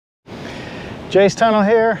Jace Tunnell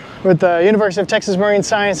here with the University of Texas Marine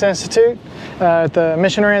Science Institute at the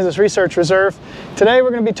Mission Aransas Research Reserve. Today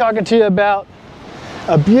we're going to be talking to you about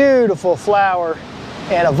a beautiful flower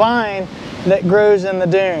and a vine that grows in the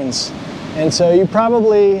dunes. And so you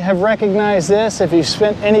probably have recognized this if you've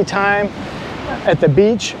spent any time at the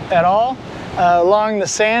beach at all. Along the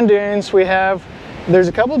sand dunes there's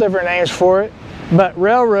a couple different names for it, but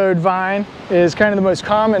railroad vine is kind of the most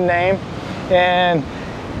common name. And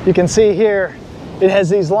you can see here, it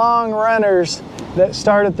has these long runners that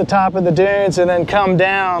start at the top of the dunes and then come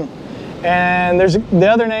down. And the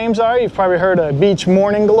other names you've probably heard of beach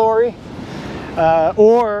morning glory,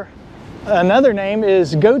 or another name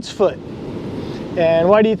is goat's foot. And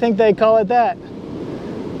why do you think they call it that?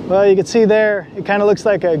 Well, you can see there, it kind of looks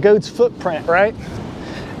like a goat's footprint, right?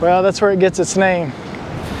 Well, that's where it gets its name.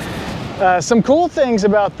 Some cool things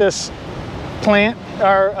about this plant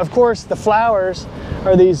are, of course, the flowers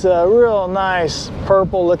are these real nice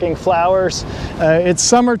purple looking flowers. It's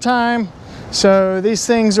summertime, so these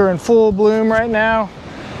things are in full bloom right now.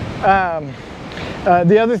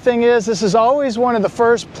 The other thing is, this is always one of the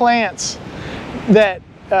first plants that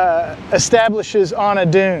establishes on a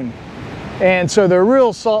dune. And so they're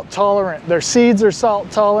real salt tolerant. Their seeds are salt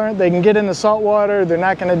tolerant. They can get in the salt water. They're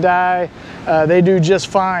not going to die. They do just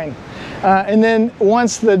fine. And then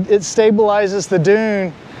once it stabilizes the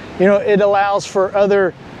dune, it allows for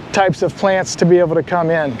other types of plants to be able to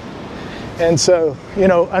come in. And so,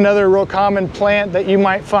 another real common plant that you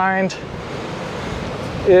might find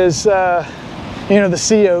is, the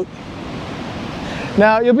sea oat.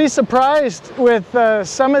 Now, you'll be surprised with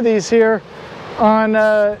some of these here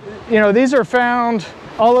these are found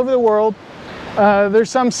all over the world.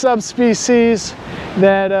 There's some subspecies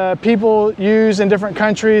that people use in different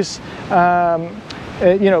countries to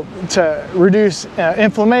reduce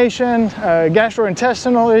inflammation,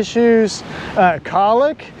 gastrointestinal issues,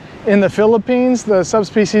 colic in the Philippines, the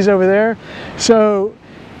subspecies over there. So,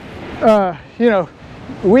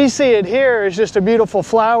 we see it here as just a beautiful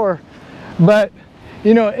flower, but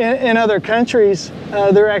in other countries,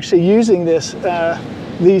 they're actually using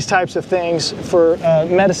these types of things for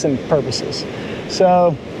medicine purposes.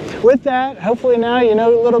 So with that, hopefully now you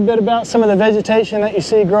know a little bit about some of the vegetation that you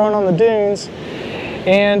see growing on the dunes.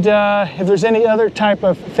 And if there's any other type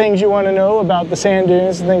of things you want to know about the sand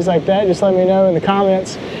dunes and things like that, just let me know in the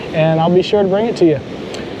comments and I'll be sure to bring it to you.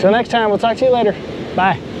 Till next time, we'll talk to you later.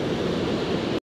 Bye.